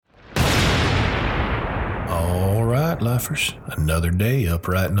Nightliffers, another day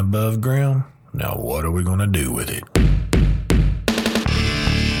upright and above ground. Now what are we going to do with it?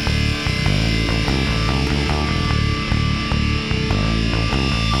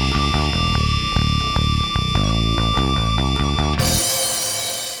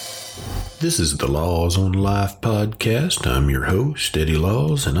 This is the Laws on Life podcast. I'm your host, Eddie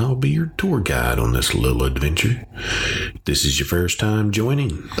Laws, and I'll be your tour guide on this little adventure. If this is your first time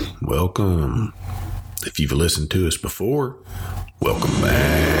joining, welcome. If you've listened to us before, welcome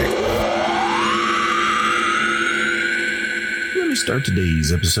back. Let me start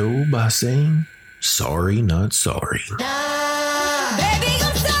today's episode by saying, sorry, not sorry. Baby,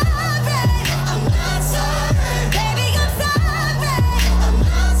 I'm sorry. I'm not sorry. Baby, I'm sorry. I'm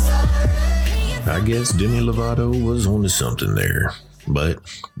not sorry. I guess Demi Lovato was onto something there, but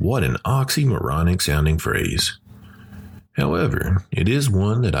what an oxymoronic sounding phrase. However, it is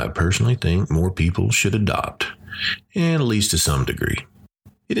one that I personally think more people should adopt, and at least to some degree.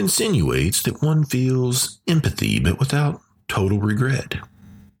 It insinuates that one feels empathy, but without total regret.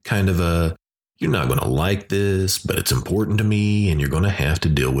 Kind of a, you're not going to like this, but it's important to me, and you're going to have to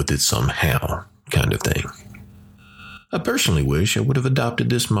deal with it somehow kind of thing. I personally wish I would have adopted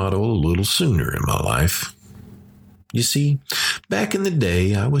this motto a little sooner in my life. You see, back in the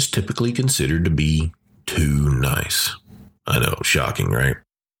day, I was typically considered to be too nice. I know, shocking, right?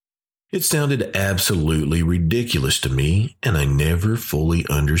 It sounded absolutely ridiculous to me, and I never fully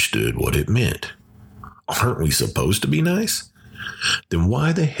understood what it meant. Aren't we supposed to be nice? Then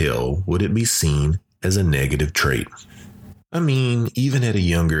why the hell would it be seen as a negative trait? I mean, even at a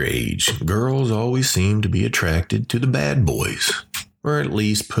younger age, girls always seem to be attracted to the bad boys, or at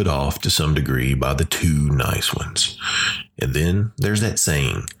least put off to some degree by the too nice ones. And then there's that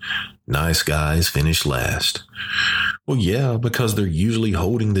saying, nice guys finish last. Well, yeah, because they're usually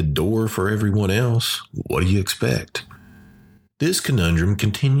holding the door for everyone else. What do you expect? This conundrum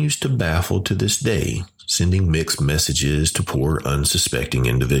continues to baffle to this day, sending mixed messages to poor unsuspecting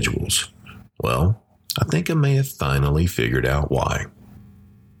individuals. Well, I think I may have finally figured out why.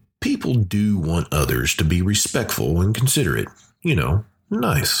 People do want others to be respectful and considerate,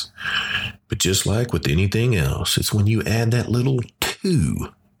 nice. But just like with anything else, it's when you add that little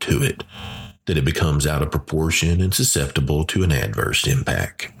too to it that it becomes out of proportion and susceptible to an adverse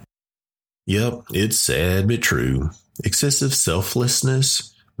impact. Yep, it's sad but true. Excessive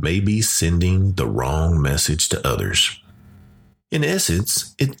selflessness may be sending the wrong message to others. In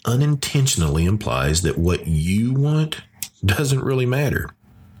essence, it unintentionally implies that what you want doesn't really matter.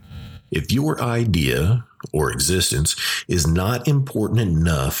 If your idea or existence is not important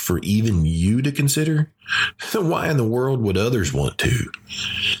enough for even you to consider, then why in the world would others want to?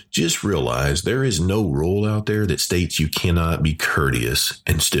 Just realize there is no rule out there that states you cannot be courteous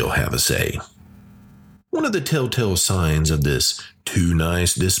and still have a say. One of the telltale signs of this too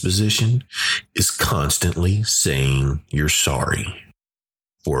nice disposition is constantly saying you're sorry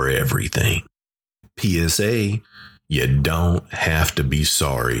for everything. PSA, you don't have to be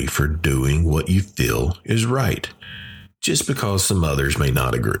sorry for doing what you feel is right, just because some others may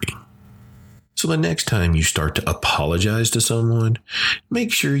not agree. So the next time you start to apologize to someone,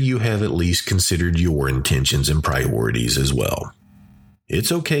 make sure you have at least considered your intentions and priorities as well.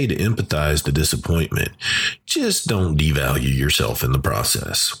 It's okay to empathize the disappointment, just don't devalue yourself in the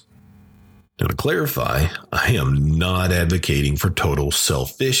process. Now to clarify, I am not advocating for total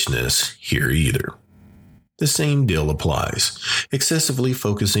selfishness here either. The same deal applies. Excessively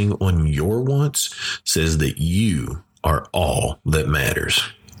focusing on your wants says that you are all that matters.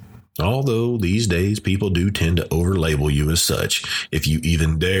 Although these days people do tend to overlabel you as such if you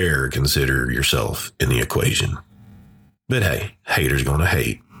even dare consider yourself in the equation. But hey, haters gonna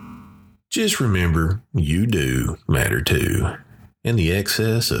hate. Just remember, you do matter too. And the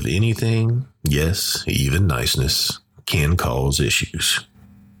excess of anything, yes, even niceness, can cause issues.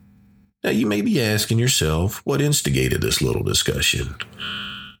 Now you may be asking yourself what instigated this little discussion.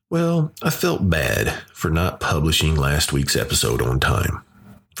 Well, I felt bad for not publishing last week's episode on time.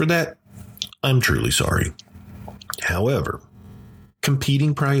 For that, I'm truly sorry. However,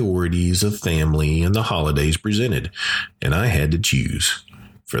 competing priorities of family and the holidays presented, and I had to choose.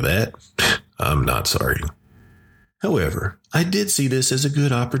 For that, I'm not sorry. However, I did see this as a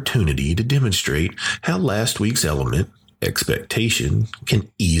good opportunity to demonstrate how last week's element, expectation, can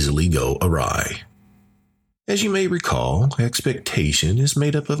easily go awry. As you may recall, expectation is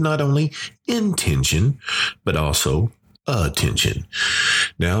made up of not only intention, but also attention.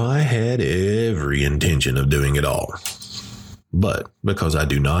 Now, I had every intention of doing it all. But because I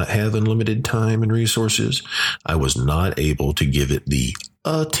do not have unlimited time and resources, I was not able to give it the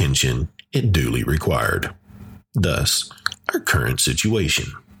attention it duly required. thus our current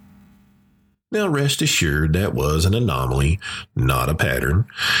situation. Now rest assured that was an anomaly, not a pattern,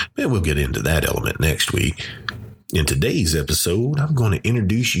 but we'll get into that element next week. In today's episode, I'm going to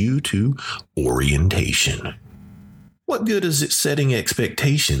introduce you to orientation. What good is it setting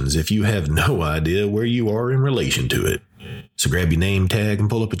expectations if you have no idea where you are in relation to it? So grab your name tag and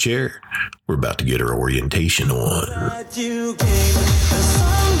pull up a chair. We're about to get our orientation on.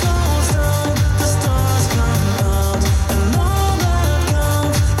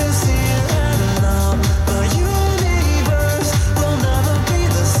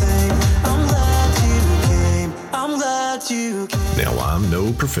 Now, I'm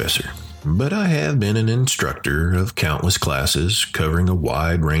no professor, but I have been an instructor of countless classes covering a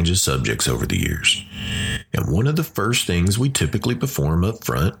wide range of subjects over the years. And one of the first things we typically perform up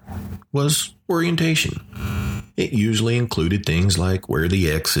front was orientation. It usually included things like where the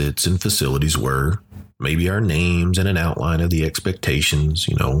exits and facilities were, maybe our names and an outline of the expectations,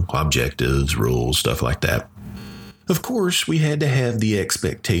 objectives, rules, stuff like that. Of course, we had to have the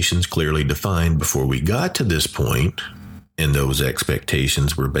expectations clearly defined before we got to this point, and those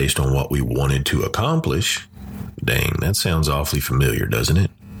expectations were based on what we wanted to accomplish. Dang, that sounds awfully familiar, doesn't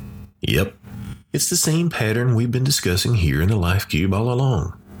it? Yep. It's the same pattern we've been discussing here in the Life Cube all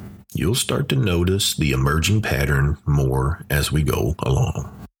along. You'll start to notice the emerging pattern more as we go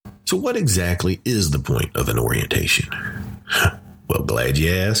along. So what exactly is the point of an orientation? Well, glad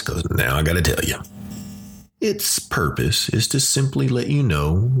you asked, because now I got to tell you. Its purpose is to simply let you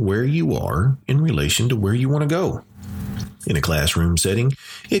know where you are in relation to where you want to go. In a classroom setting,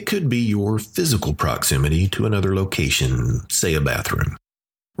 it could be your physical proximity to another location, say a bathroom,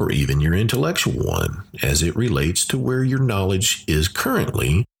 or even your intellectual one, as it relates to where your knowledge is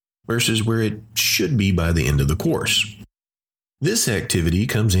currently versus where it should be by the end of the course. This activity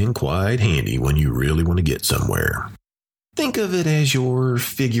comes in quite handy when you really want to get somewhere. Think of it as your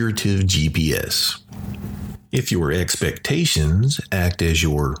figurative GPS. If your expectations act as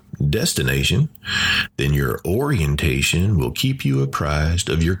your destination, then your orientation will keep you apprised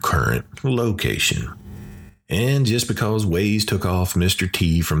of your current location. And just because Waze took off Mr.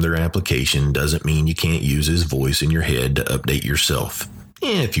 T from their application doesn't mean you can't use his voice in your head to update yourself,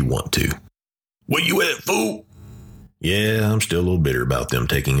 if you want to. Where you at, fool? Yeah, I'm still a little bitter about them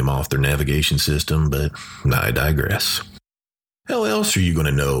taking him off their navigation system, but I digress. How else are you going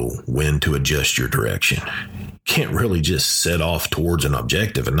to know when to adjust your direction? Can't really just set off towards an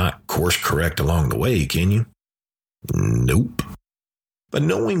objective and not course correct along the way, can you? Nope. But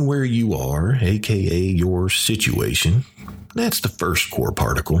knowing where you are, aka your situation, that's the first core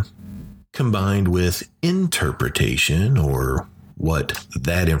particle. Combined with interpretation, or what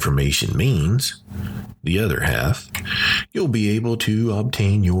that information means, the other half, you'll be able to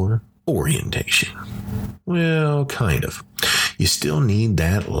obtain your orientation. Well, kind of. You still need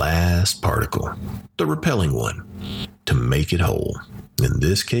that last particle, the repelling one, to make it whole. In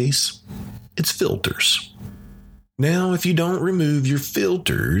this case, it's filters. Now, if you don't remove your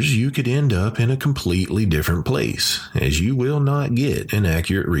filters, you could end up in a completely different place, as you will not get an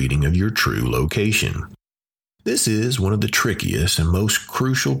accurate reading of your true location. This is one of the trickiest and most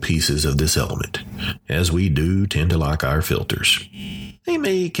crucial pieces of this element, as we do tend to like our filters. They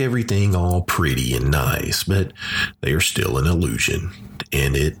make everything all pretty and nice, but they are still an illusion,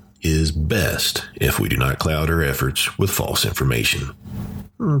 and it is best if we do not cloud our efforts with false information.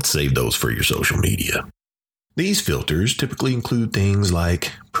 Save those for your social media. These filters typically include things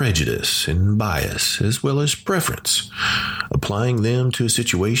like prejudice and bias, as well as preference. Applying them to a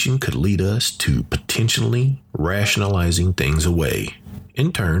situation could lead us to potentially rationalizing things away,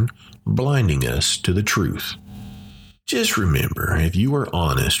 in turn, blinding us to the truth. Just remember, if you are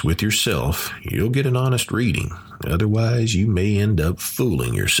honest with yourself, you'll get an honest reading. Otherwise, you may end up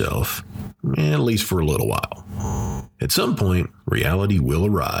fooling yourself, at least for a little while. At some point, reality will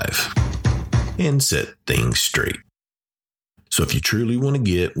arrive and set things straight. So if you truly want to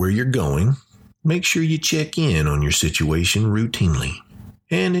get where you're going, make sure you check in on your situation routinely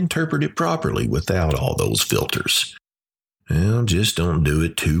and interpret it properly without all those filters. Well, just don't do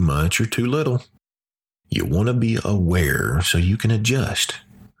it too much or too little. You want to be aware so you can adjust,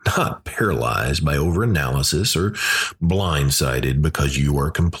 not paralyzed by overanalysis or blindsided because you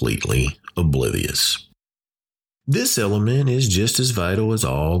are completely oblivious. This element is just as vital as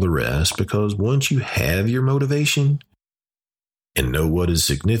all the rest because once you have your motivation and know what is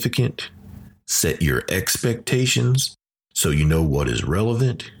significant, set your expectations so you know what is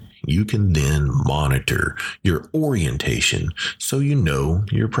relevant, you can then monitor your orientation so you know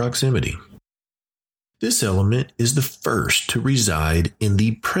your proximity. This element is the first to reside in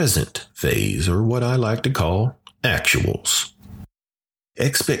the present phase, or what I like to call actuals.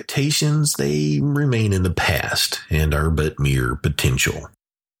 Expectations, they remain in the past and are but mere potential,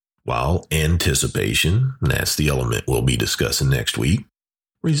 while anticipation, that's the element we'll be discussing next week,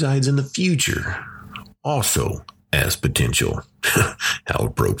 resides in the future, also as potential. How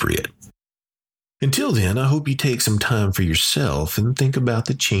appropriate. Until then, I hope you take some time for yourself and think about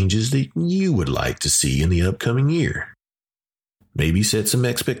the changes that you would like to see in the upcoming year. Maybe set some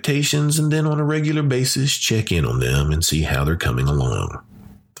expectations and then on a regular basis check in on them and see how they're coming along.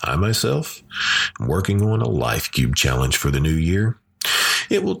 I myself am working on a Life Cube challenge for the new year.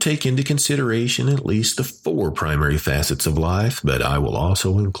 It will take into consideration at least the 4 primary facets of life, but I will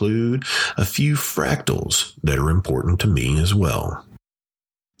also include a few fractals that are important to me as well.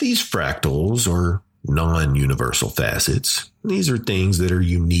 These fractals are non-universal facets. These are things that are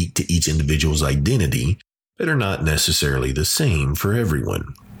unique to each individual's identity, but are not necessarily the same for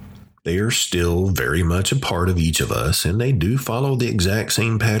everyone. They are still very much a part of each of us, and they do follow the exact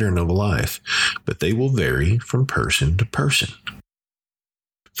same pattern of life, but they will vary from person to person.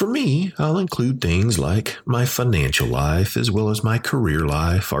 For me, I'll include things like my financial life, as well as my career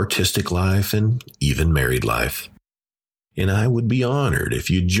life, artistic life, and even married life. And I would be honored if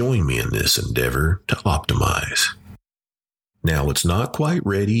you'd join me in this endeavor to optimize. Now, it's not quite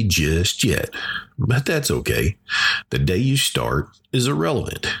ready just yet, but that's okay. The day you start is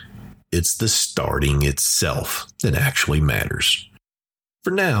irrelevant. It's the starting itself that actually matters.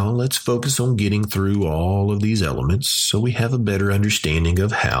 For now, let's focus on getting through all of these elements so we have a better understanding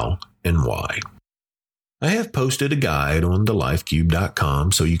of how and why. I have posted a guide on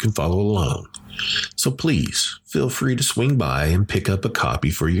thelifecube.com so you can follow along. So please feel free to swing by and pick up a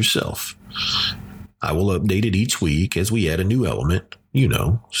copy for yourself. I will update it each week as we add a new element,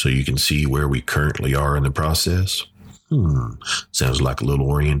 so you can see where we currently are in the process. Sounds like a little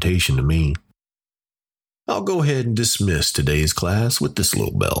orientation to me. I'll go ahead and dismiss today's class with this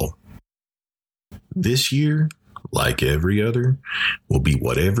little bell. This year, like every other, will be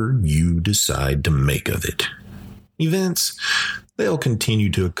whatever you decide to make of it. Events, they'll continue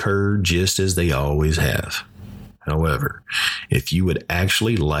to occur just as they always have. However, if you would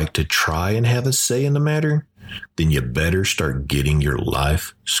actually like to try and have a say in the matter, then you better start getting your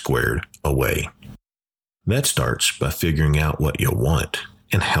life squared away. That starts by figuring out what you want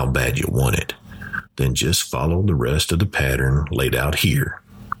and how bad you want it. Then just follow the rest of the pattern laid out here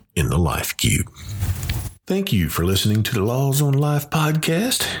in the Life Cube. Thank you for listening to the Laws on Life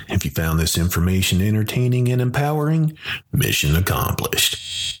podcast. If you found this information entertaining and empowering, mission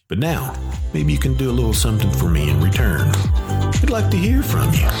accomplished. But now, maybe you can do a little something for me in return. I'd like to hear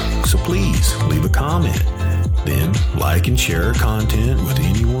from you, so please leave a comment. Then like and share our content with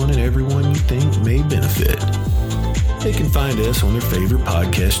anyone and everyone you think may benefit. They can find us on their favorite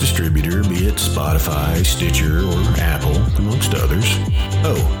podcast distributor, be it Spotify, Stitcher, or Apple, amongst others.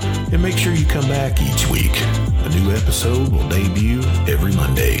 Oh, and make sure you come back each week. A new episode will debut every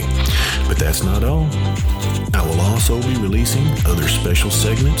Monday. But that's not all. I will also be releasing other special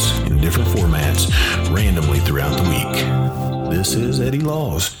segments in different formats randomly throughout the week. This is Eddie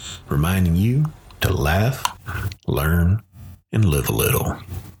Laws, reminding you to laugh, learn, and live a little.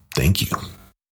 Thank you.